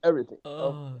belt and everything.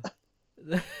 Oh.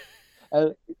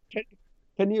 And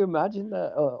can you imagine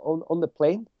on the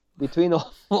plane between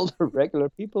all the regular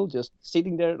people just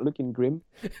sitting there looking grim?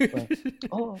 Like,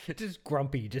 oh, Just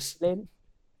grumpy, just lady,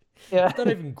 yeah, it's not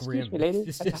even excuse grim. me, lady,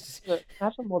 It's can just I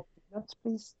have some more peanuts,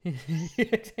 please?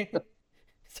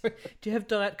 Sorry, do you have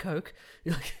Diet Coke?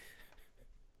 You're like,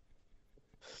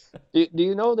 Do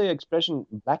you know the expression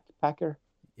backpacker?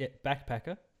 yeah,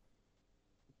 backpacker.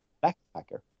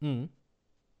 Backpacker. Mm.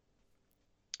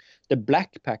 The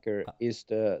Blackpacker is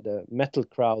the metal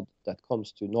crowd that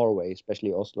comes to Norway,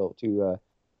 especially Oslo,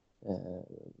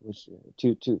 which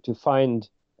to find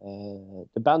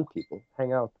the band people,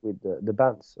 hang out with the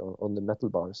bands on the metal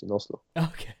bars in Oslo.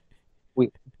 Okay.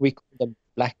 We call them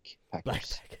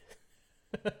Blackpackers.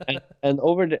 Blackpacker. And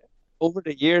over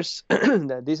the years,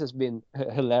 this has been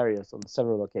hilarious on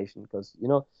several occasions because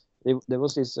there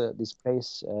was this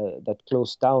place that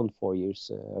closed down 4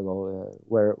 years ago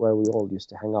where we all used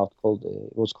to hang out called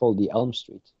it was called the Elm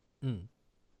Street, Mm.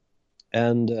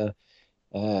 and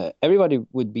everybody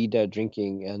would be there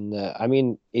drinking, and I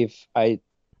mean if I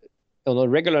on a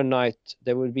regular night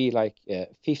there would be like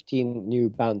 15 new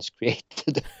bands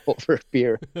created over a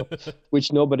beer,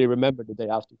 which nobody remembered the day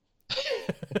after.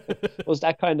 It was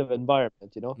that kind of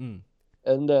environment, Mm.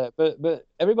 and but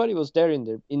everybody was there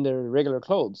in their regular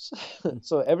clothes.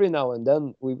 So every now and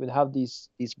then we would have these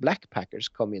Blackpackers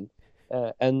come in,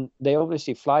 and they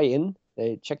obviously fly in,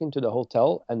 they check into the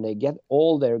hotel, and they get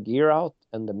all their gear out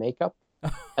and the makeup,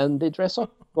 and they dress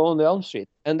up, go on the Elm Street,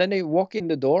 and then they walk in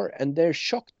the door, and they're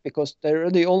shocked because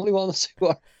they're the only ones who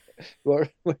are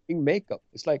wearing makeup.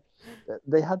 It's like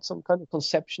they had some kind of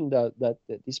conception that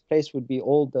this place would be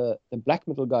all the black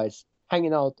metal guys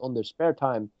hanging out on their spare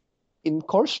time in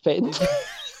corpse paint,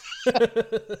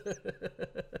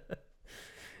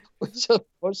 which of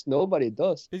course nobody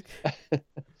does.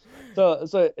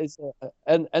 So it's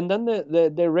and then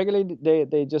they regularly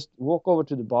they just walk over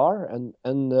to the bar and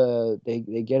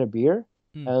they get a beer.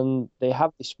 Mm. And they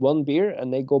have this one beer,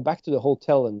 and they go back to the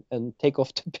hotel and take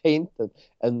off the paint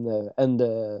and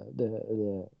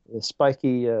the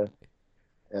spiky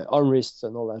armrests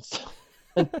and all that stuff,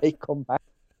 and they come back.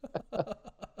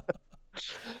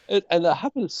 And that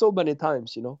happened so many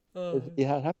times, Oh, it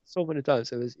had happened so many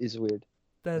times. It's weird.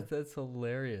 that's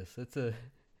hilarious. That's a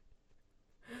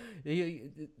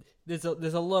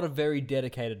there's a lot of very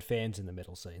dedicated fans in the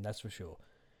metal scene. That's for sure.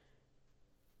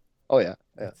 Oh yeah.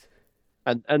 It's-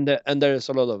 And there's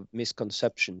a lot of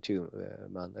misconception too,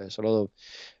 man. There's a lot of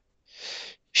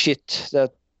shit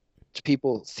that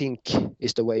people think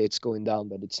is the way it's going down,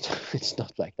 but it's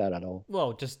not like that at all.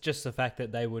 Well, just the fact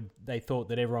that they thought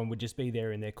that everyone would just be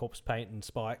there in their corpse paint and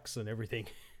spikes and everything,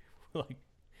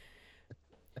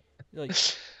 like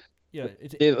yeah.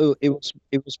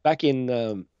 It was back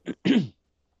in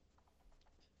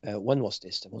when was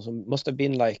this? It must have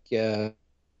been like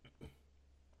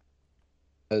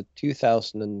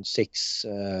 2006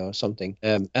 or something.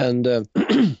 And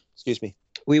excuse me,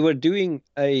 we were doing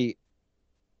a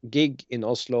gig in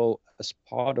Oslo as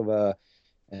part of a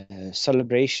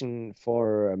celebration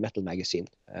for a metal magazine,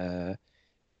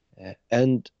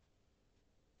 and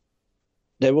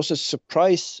there was a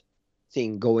surprise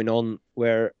thing going on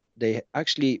where they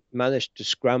actually managed to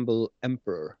scramble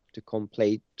Emperor to come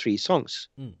play 3 songs,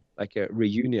 like a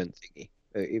reunion thingy.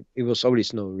 It was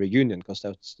obviously no reunion because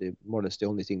that's more or less the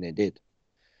only thing they did.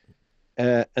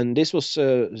 And this was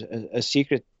a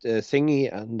secret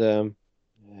thingy,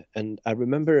 and I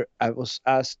remember I was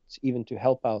asked even to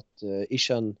help out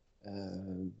Ishan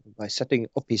by setting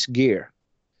up his gear,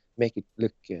 make it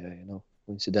look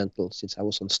coincidental since I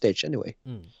was on stage anyway.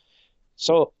 Mm.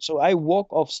 So I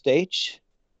walk off stage,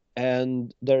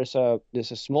 and there's a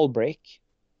small break,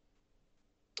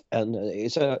 and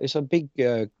it's a big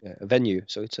venue,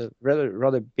 so it's a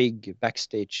rather big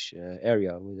backstage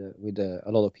area with a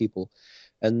lot of people,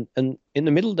 and in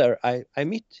the middle there I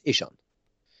meet Ishan,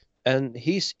 and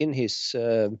he's in his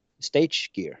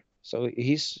stage gear. So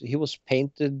he was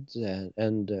painted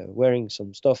and wearing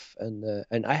some stuff,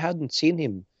 and I hadn't seen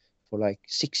him for like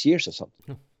 6 years or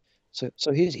something.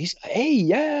 So he's hey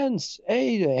Jens,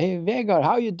 hey Vegard,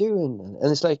 how you doing?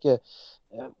 And it's like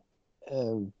um,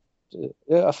 um,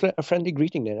 a friendly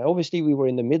greeting there. Obviously, we were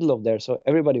in the middle of there, so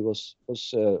everybody was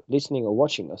listening or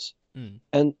watching us. Mm.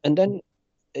 And then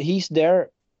he's there.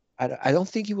 I don't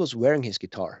think he was wearing his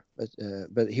guitar, but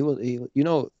he was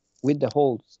with the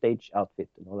whole stage outfit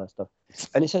and all that stuff.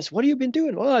 And he says, "What have you been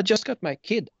doing?" "Well, I just got my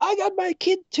kid." "I got my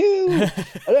kid too."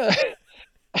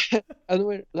 And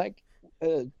we're like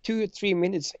 2 or 3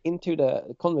 minutes into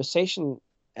the conversation.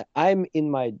 I'm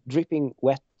in my dripping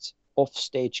wet off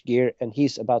stage gear, and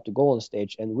he's about to go on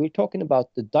stage, and we're talking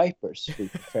about the diapers we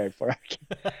prepared for our kid.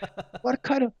 What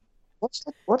kind of what's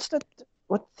that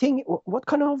what thing what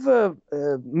kind of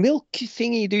milk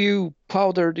thingy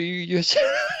powder do you use?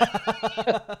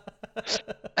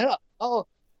 Oh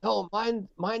no,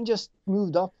 mine just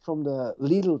moved up from the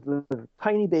little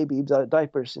tiny baby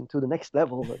diapers into the next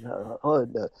level.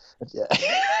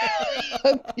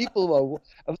 And people were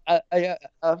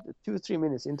after 2 or 3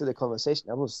 minutes into the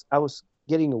conversation, I was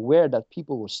getting aware that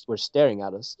people were staring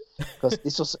at us, because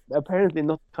this was apparently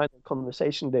not the kind of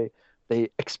conversation they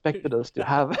expected us to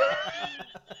have.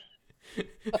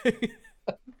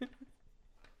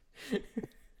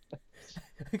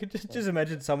 I could just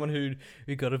imagine someone who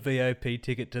got a VIP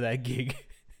ticket to that gig.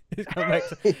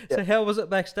 So how was it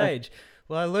backstage?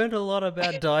 Well, I learned a lot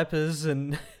about diapers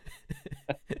and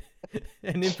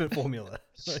and infant formula.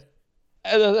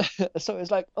 And so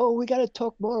it's like, oh, we got to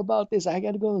talk more about this. I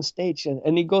got to go on stage,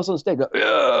 and he goes on stage, like,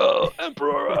 yeah,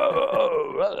 Emperor.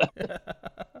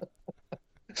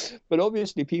 But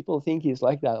obviously, people think he's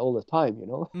like that all the time, you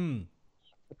know. Mm.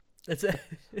 It's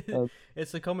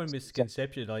a common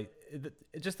misconception. Like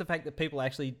just the fact that people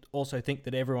actually also think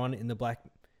that everyone in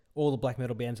all the black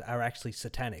metal bands are actually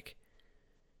satanic.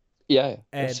 Yeah,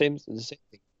 And the same thing.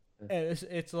 and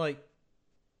it's like,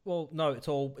 well, no, it's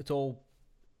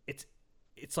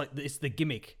like it's the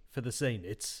gimmick for the scene.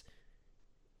 It's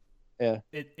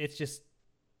just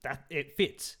that it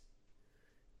fits.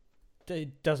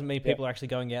 It doesn't mean people are actually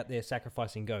going out there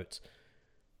sacrificing goats.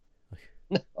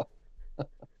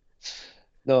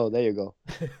 No, there you go.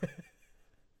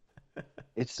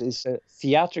 It's a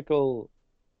theatrical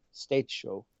stage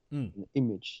show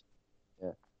image,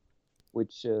 yeah,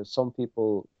 which some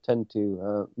people tend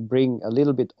to bring a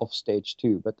little bit off stage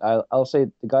too. But I'll say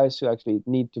the guys who actually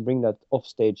need to bring that off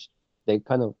stage, they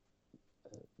kind of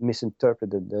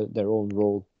misinterpreted their own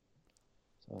role.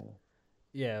 So.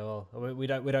 Yeah, well, we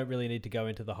don't really need to go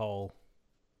into the whole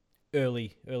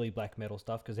early black metal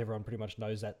stuff because everyone pretty much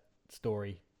knows that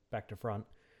story back to front.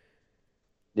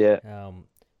 Yeah.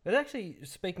 But actually,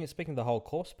 speaking of the whole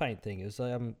corpse paint thing, is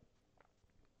I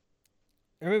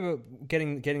remember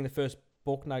getting the first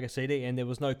Borknagar CD, and there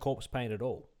was no corpse paint at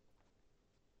all.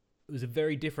 It was a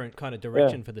very different kind of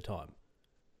direction for the time.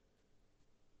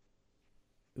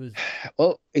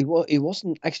 Well, it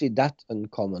wasn't actually that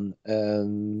uncommon,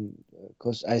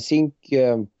 because I think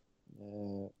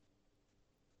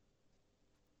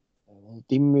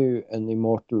Dimmu and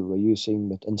Immortal were using,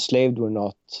 but Enslaved were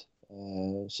not.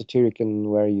 Satyricon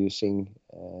were using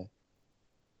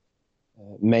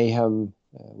Mayhem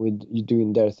with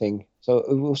doing their thing. So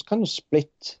it was kind of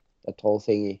split, that whole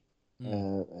thingy.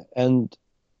 And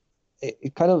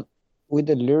it kind of, with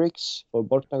the lyrics for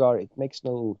Borknagar, it makes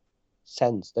no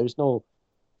sense. There's no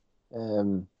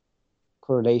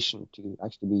correlation to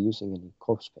actually be using any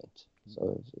corpse paint.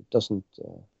 So it doesn't...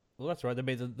 Well, that's right. I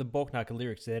mean, the Borknagar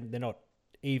lyrics, they're not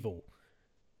evil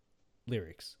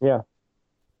lyrics. Yeah.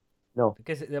 No. I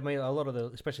guess, I mean, a lot of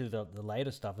especially the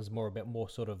later stuff is more about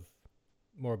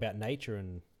nature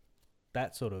and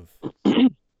that sort of...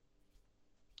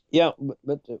 Yeah,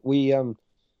 but we...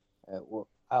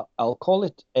 I'll call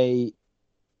it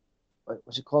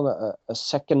what's it called? A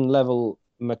second level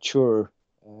mature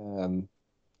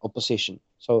opposition.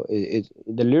 So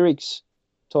the lyrics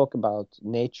talk about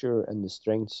nature and the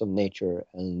strengths of nature,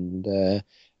 and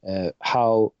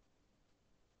how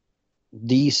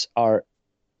these are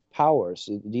powers.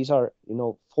 These are,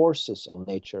 forces of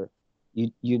nature.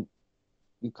 You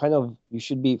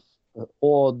should be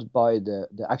awed by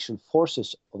the actual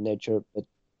forces of nature, but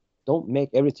don't make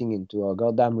everything into a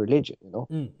goddamn religion,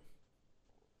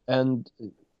 And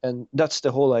that's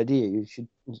the whole idea. You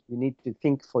need to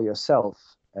think for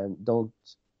yourself and don't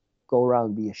go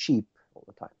around be a sheep all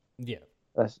the time. Yeah.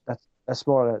 That's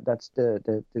more that's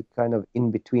the kind of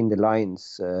in between the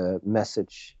lines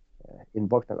message in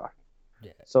Borknagar.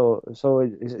 Yeah. So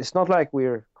it's not like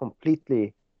we're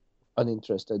completely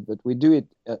uninterested, but we do it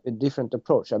a different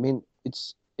approach. I mean,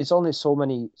 it's only so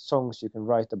many songs you can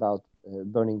write about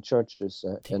burning churches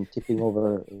and tipping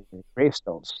over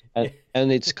gravestones,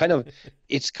 and it's kind of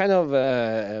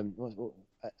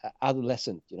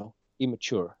adolescent,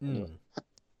 immature. Anyway,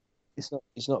 it's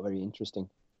not very interesting,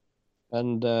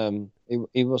 and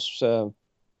it was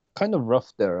kind of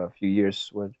rough there a few years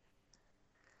where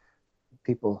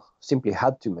people simply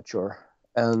had to mature,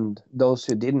 and those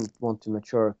who didn't want to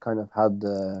mature kind of had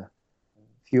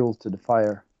fuel to the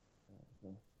fire.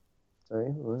 So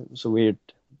it was a weird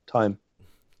time,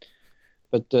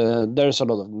 but there's a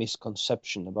lot of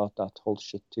misconception about that whole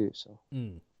shit too. So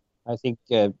I think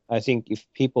if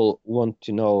people want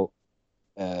to know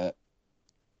a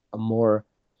more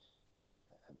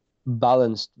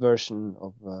balanced version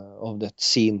of that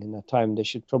scene in that time, they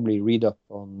should probably read up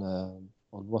on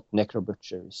what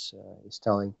Necrobutcher is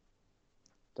telling.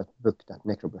 That book that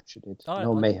Necrobutcher did,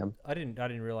 No Mayhem. I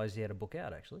didn't realize he had a book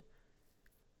out actually.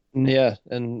 Yeah,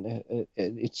 and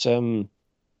it's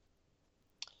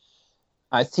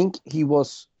I think he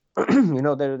was,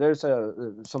 there's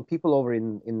some people over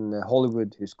in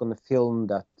Hollywood who's going to film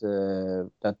that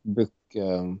book.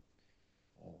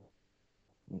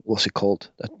 What's it called?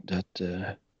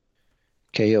 That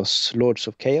Chaos, Lords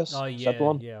of Chaos. Oh Is that yeah,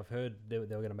 one? yeah. I've heard they were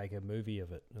going to make a movie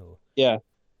of it. Or... Yeah,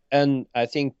 and I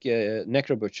think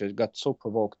Necrobutcher got so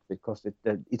provoked because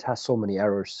it has so many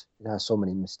errors, it has so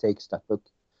many mistakes, that book.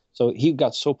 So he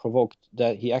got so provoked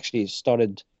that he actually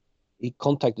he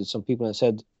contacted some people and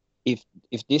said, if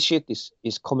this shit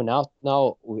is coming out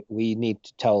now, we need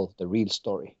to tell the real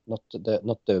story, not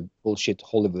the bullshit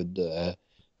Hollywood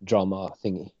drama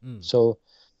thingy. So,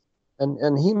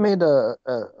 and he made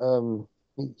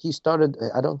he started.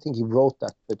 I don't think he wrote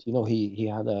that, but he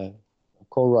had a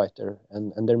co-writer,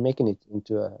 and they're making it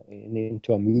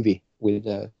into a movie with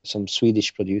some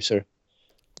Swedish producer,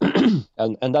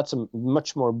 and that's a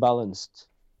much more balanced,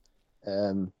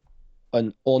 an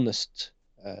honest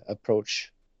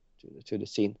approach to the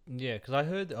scene. Yeah, because I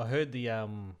heard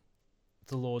the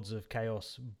Lords of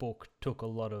Chaos book took a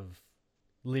lot of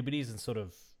liberties and sort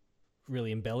of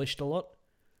really embellished a lot.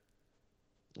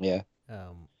 Yeah.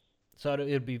 So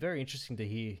it'd be very interesting to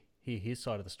hear his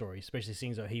side of the story, especially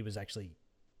seeing that he was actually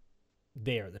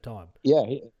there at the time. Yeah,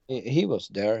 he was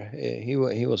there. He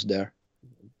was there,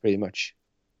 pretty much.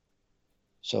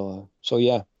 So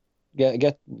yeah,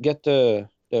 get the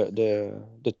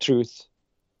truth.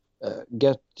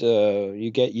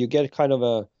 You get kind of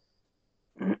a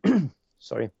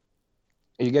sorry,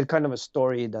 you get kind of a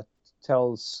story that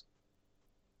tells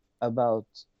about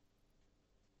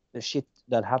the shit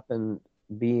that happened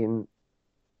being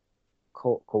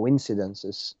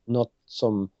coincidences, not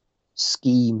some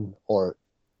scheme or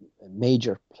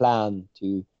major plan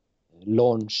to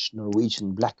launch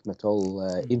Norwegian black metal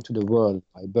into the world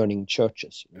by burning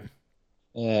churches.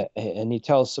 And he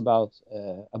tells about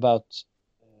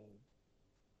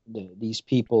these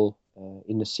people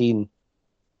in the scene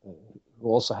who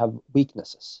also have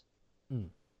weaknesses.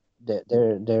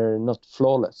 They're not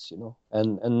flawless,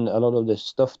 and a lot of the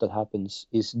stuff that happens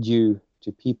is due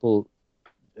to people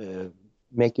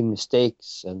making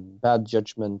mistakes and bad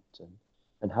judgment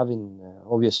and having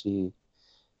obviously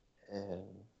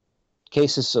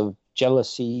cases of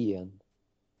jealousy and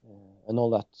all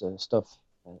that stuff.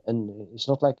 And it's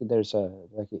not like there's a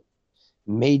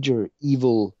major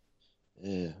evil.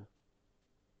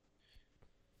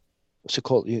 What's it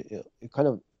called? You kind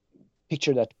of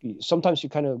picture that. Sometimes you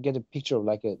kind of get a picture of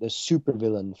like the super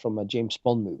villain from a James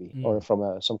Bond movie or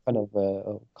from some kind of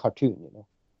a cartoon.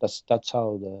 That's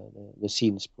how the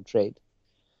scene is portrayed.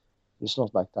 It's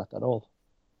not like that at all.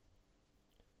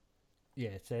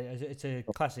 Yeah, it's a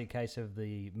classic case of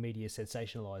the media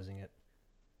sensationalizing it.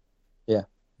 Yeah,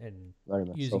 and very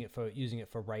much using it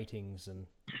for ratings and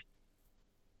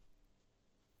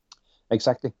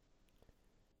exactly.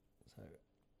 So,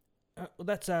 well,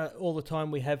 that's all the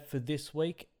time we have for this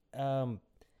week.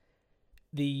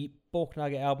 The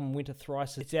Borknagar album Winter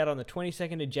Thrice, it's out on the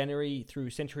 22nd of January through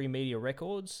Century Media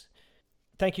Records.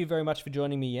 Thank you very much for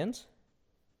joining me, Jens.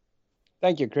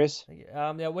 Thank you, Chris.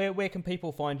 Now, where can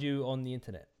people find you on the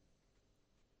internet?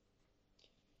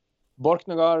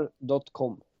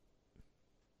 Borknagar.com,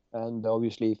 and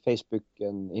obviously Facebook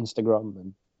and Instagram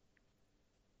and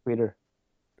Twitter.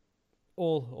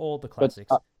 All the classics.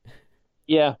 But,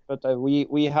 yeah, but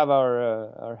we have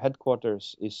our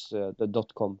headquarters is the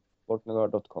 .com,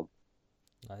 Borknagar.com.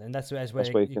 And that's where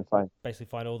where you can find. basically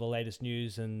find all the latest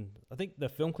news, and I think the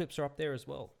film clips are up there as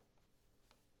well.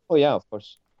 Oh yeah, of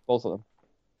course, both of them.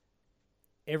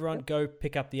 Everyone go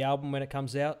pick up the album when it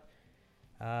comes out.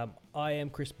 I am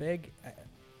Chris Begg.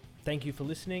 Thank you for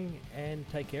listening, and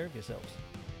take care of yourselves.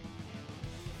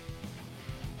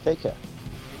 Take care.